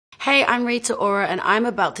Hey, I'm Rita Ora, and I'm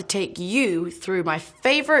about to take you through my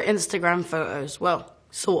favorite Instagram photos. Well,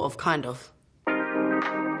 sort of, kind of.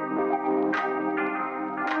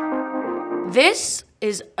 This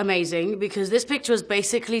is amazing because this picture was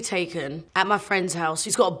basically taken at my friend's house.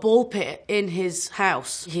 He's got a ball pit in his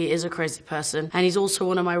house. He is a crazy person, and he's also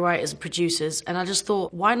one of my writers and producers. And I just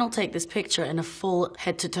thought, why not take this picture in a full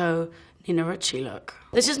head-to-toe Nina Ricci look?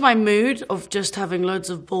 This is my mood of just having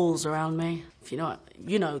loads of balls around me. If you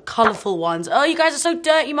know, colourful ones. Oh, you guys are so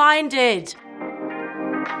dirty-minded.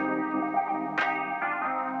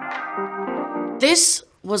 This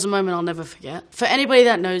was a moment I'll never forget. For anybody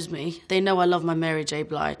that knows me, they know I love my Mary J.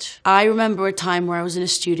 Blige. I remember a time where I was in a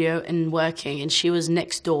studio and working, and she was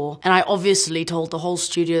next door, and I obviously told the whole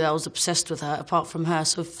studio that I was obsessed with her, apart from her.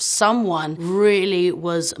 So someone really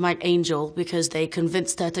was my angel because they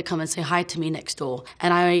convinced her to come and say hi to me next door,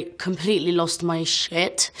 and I completely lost my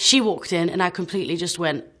shit. She walked in, and I completely just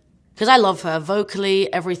went, because I love her,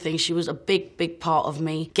 vocally, everything. She was a big, big part of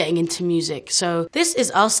me getting into music. So this is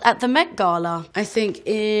us at the Met Gala. I think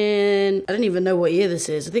I don't even know what year this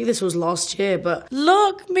is. I think this was last year, but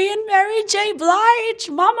look, me and Mary J. Blige,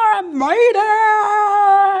 mama, I made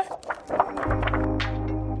it!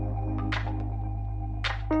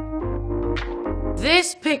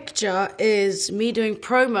 This picture is me doing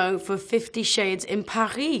promo for 50 Shades in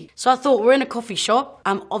Paris. So I thought, we're in a coffee shop.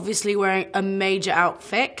 I'm obviously wearing a major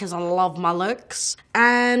outfit because I love my looks.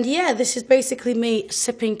 And yeah, this is basically me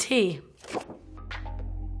sipping tea.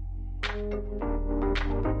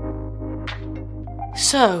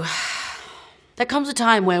 So, there comes a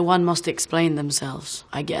time where one must explain themselves,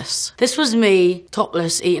 I guess. This was me,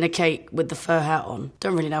 topless, eating a cake with the fur hat on.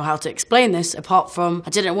 Don't really know how to explain this, apart from I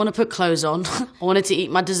didn't want to put clothes on. I wanted to eat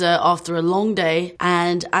my dessert after a long day,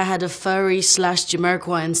 and I had a furry /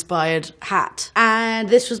 Jamiroquai inspired hat. And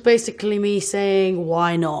this was basically me saying,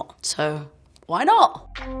 why not? So, why not?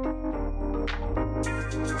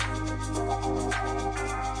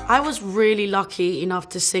 I was really lucky enough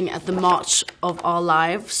to sing at the March of Our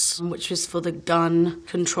Lives, which was for the gun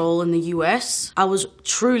control in the US. I was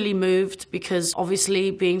truly moved because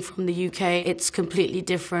obviously being from the UK, it's completely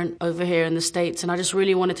different over here in the States, and I just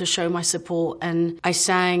really wanted to show my support, and I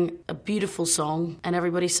sang a beautiful song and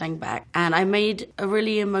everybody sang back. And I made a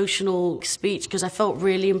really emotional speech because I felt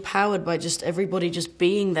really empowered by just everybody just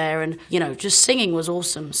being there, and just singing was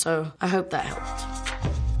awesome. So I hope that helped.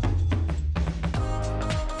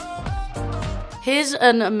 Here's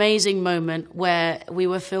an amazing moment where we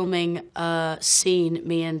were filming a scene,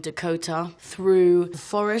 me and Dakota, through the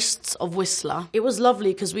forests of Whistler. It was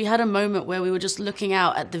lovely because we had a moment where we were just looking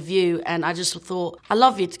out at the view, and I just thought, I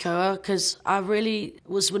love you, Dakota, because I really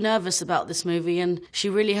was nervous about this movie, and she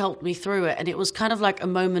really helped me through it. And it was kind of like a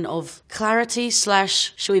moment of clarity /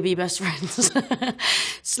 should we be best friends?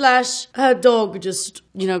 / her dog just,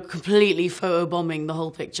 completely photobombing the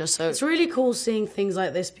whole picture. So it's really cool seeing things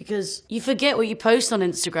like this because you forget what you post on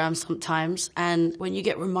Instagram sometimes, and when you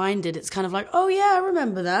get reminded, it's kind of like, oh yeah, I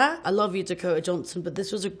remember that. I love you, Dakota Johnson, but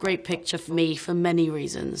this was a great picture for me for many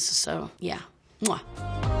reasons. So yeah. Mwah.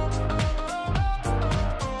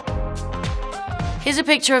 Here's a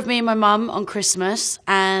picture of me and my mum on Christmas,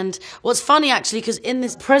 and what's funny actually, because in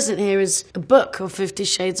this present here is a book of 50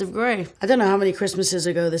 Shades of Grey. I don't know how many Christmases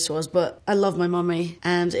ago this was, but I love my mummy,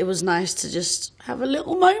 and it was nice to just have a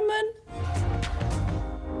little moment.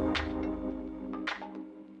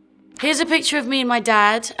 Here's a picture of me and my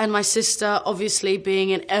dad and my sister, obviously being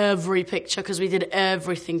in every picture because we did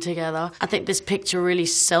everything together. I think this picture really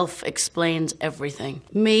self-explains everything.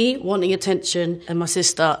 Me wanting attention and my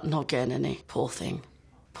sister not getting any. Poor thing.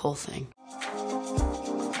 Poor thing.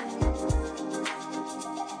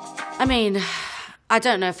 I mean, I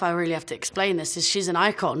don't know if I really have to explain this. She's an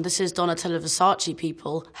icon. This is Donatella Versace,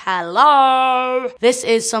 people. Hello! This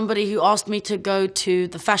is somebody who asked me to go to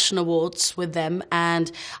the fashion awards with them, and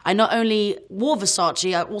I not only wore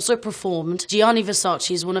Versace, I also performed Gianni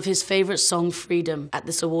Versace's one of his favorite songs, Freedom, at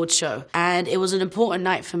this award show. And it was an important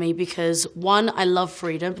night for me because, one, I love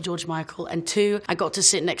Freedom, George Michael, and two, I got to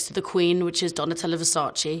sit next to the Queen, which is Donatella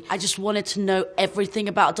Versace. I just wanted to know everything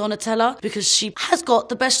about Donatella because she has got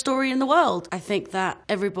the best story in the world. I think that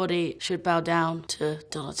everybody should bow down to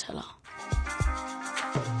Donatella.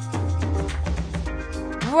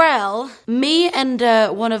 Well, me and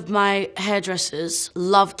one of my hairdressers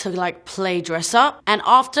love to play dress up, and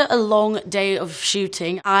after a long day of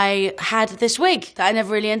shooting, I had this wig that I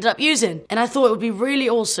never really ended up using, and I thought it would be really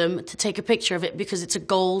awesome to take a picture of it because it's a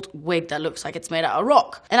gold wig that looks like it's made out of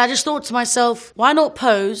rock. And I just thought to myself, why not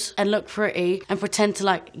pose and look pretty and pretend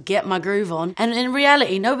to get my groove on? And in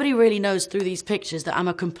reality, nobody really knows through these pictures that I'm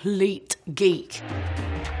a complete geek.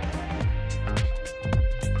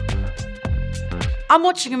 I'm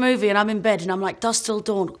watching a movie and I'm in bed and I'm like, Dusk Till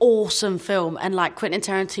Dawn, awesome film. And like Quentin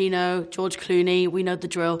Tarantino, George Clooney, we know the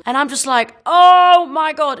drill. And I'm just like, oh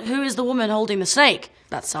my God, who is the woman holding the snake?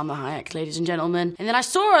 That's Salma Hayek, ladies and gentlemen. And then I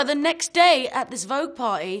saw her the next day at this Vogue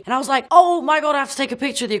party and I was like, oh my God, I have to take a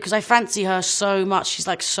picture with you because I fancy her so much. She's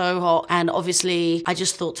like so hot. And obviously I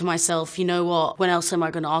just thought to myself, you know what? When else am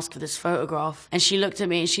I going to ask for this photograph? And she looked at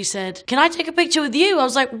me and she said, can I take a picture with you? I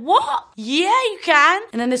was like, what? Yeah, you can.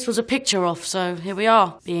 And then this was a picture off. So here we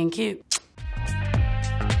are, being cute.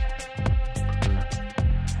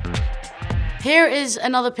 Here is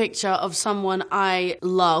another picture of someone I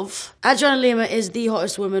love. Adriana Lima is the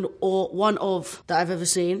hottest woman, or one of, that I've ever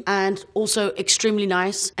seen, and also extremely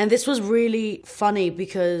nice. And this was really funny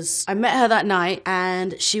because I met her that night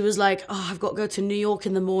and she was like, oh, I've got to go to New York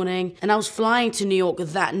in the morning. And I was flying to New York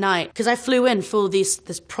that night because I flew in for this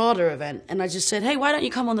Prada event. And I just said, hey, why don't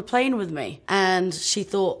you come on the plane with me? And she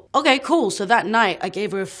thought, okay, cool. So that night I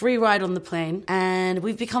gave her a free ride on the plane and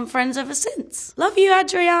we've become friends ever since. Love you,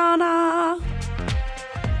 Adriana.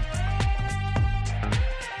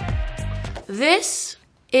 This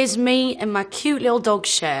is me and my cute little dog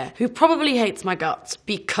Cher, who probably hates my guts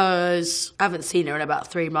because I haven't seen her in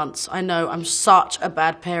about 3 months. I know, I'm such a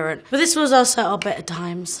bad parent. But this was us at our better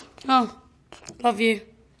times. Oh, love you.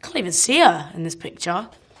 Can't even see her in this picture.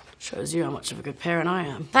 Shows you how much of a good parent I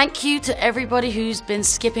am. Thank you to everybody who's been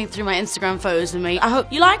skipping through my Instagram photos with me. I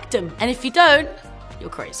hope you liked them. And if you don't, you're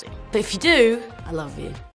crazy. But if you do, I love you.